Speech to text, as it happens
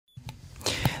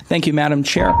Thank you, Madam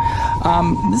Chair.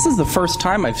 This is the first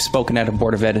time I've spoken at a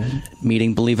Board of Ed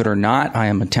meeting, believe it or not. I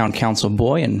am a town council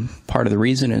boy, and part of the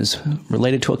reason is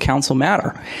related to a council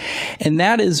matter. And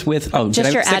that is with,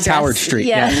 just your address. Howard Street.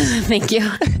 Yeah, yes. Thank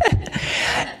you.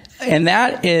 And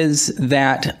that is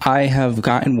that I have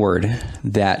gotten word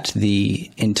that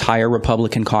the entire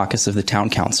Republican caucus of the town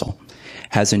council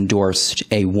has endorsed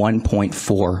a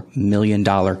 $1.4 million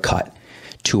cut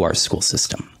to our school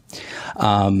system.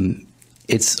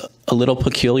 It's a little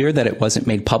peculiar that it wasn't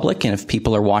made public, and if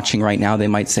people are watching right now, they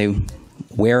might say,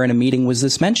 where in a meeting was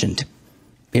this mentioned?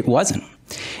 It wasn't.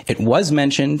 It was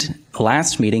mentioned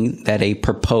last meeting that a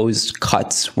proposed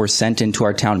cuts were sent into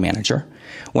our town manager.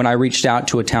 When I reached out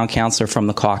to a town councilor from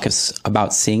the caucus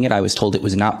about seeing it, I was told it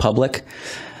was not public.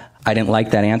 I didn't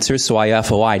like that answer, so I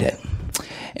FOI'd it.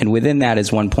 And within that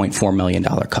is $1.4 million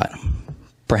cut.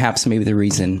 Perhaps maybe the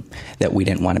reason that we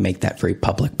didn't want to make that very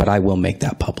public, but I will make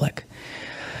that public.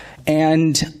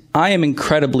 And I am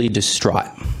incredibly distraught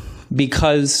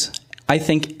because I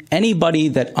think anybody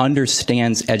that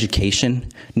understands education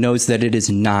knows that it is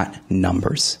not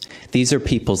numbers. These are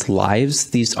people's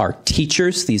lives. These are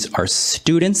teachers. These are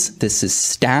students. This is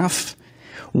staff.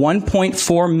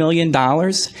 $1.4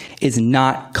 million is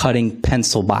not cutting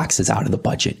pencil boxes out of the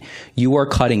budget. You are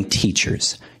cutting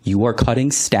teachers. You are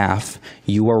cutting staff.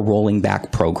 You are rolling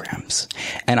back programs.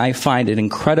 And I find it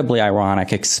incredibly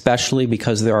ironic, especially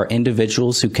because there are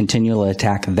individuals who continually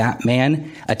attack that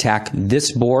man, attack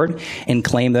this board, and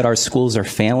claim that our schools are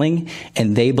failing,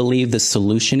 and they believe the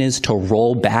solution is to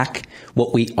roll back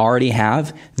what we already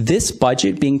have. This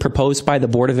budget being proposed by the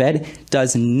Board of Ed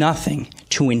does nothing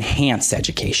to enhance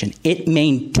education. It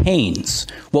maintains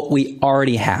what we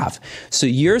already have. So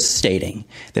you're stating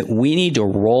that we need to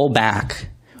roll back.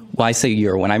 Well, I say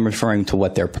you're when I'm referring to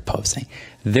what they're proposing.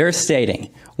 They're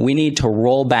stating we need to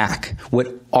roll back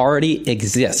what already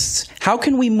exists. How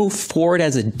can we move forward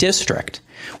as a district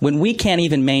when we can't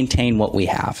even maintain what we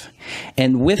have?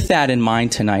 And with that in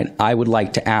mind tonight, I would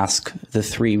like to ask the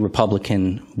three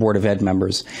Republican Board of Ed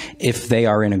members if they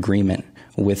are in agreement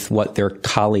with what their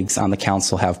colleagues on the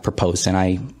council have proposed.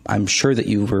 And I'm sure that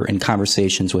you were in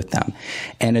conversations with them.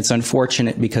 And it's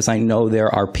unfortunate because I know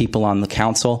there are people on the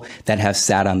council that have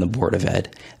sat on the Board of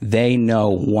Ed. They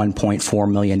know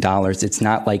 $1.4 million. It's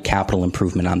not like capital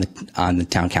improvement on the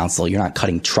town council. You're not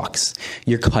cutting trucks.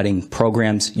 You're cutting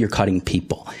programs. You're cutting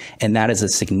people. And that is a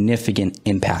significant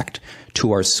impact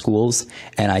to our schools.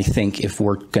 And I think if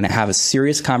we're going to have a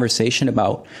serious conversation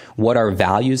about what our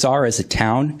values are as a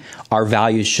town, our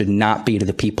values should not be to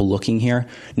the people looking here.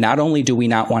 Not only do we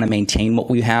not want to maintain what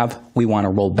we have, we want to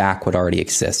roll back what already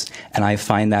exists. And I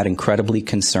find that incredibly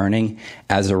concerning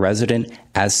as a resident,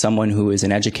 as someone who is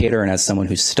an educator, and as someone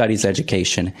who studies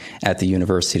education at the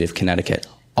University of Connecticut,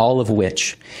 all of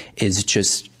which is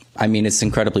just, I mean, it's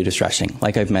incredibly distressing.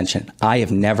 Like I've mentioned, I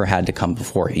have never had to come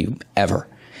before you, ever.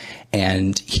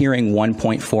 And hearing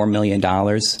 $1.4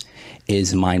 million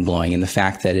is mind-blowing. And the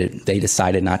fact that they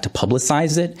decided not to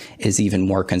publicize it is even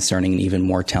more concerning and even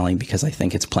more telling because I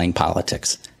think it's playing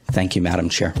politics. Thank you, Madam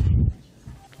Chair.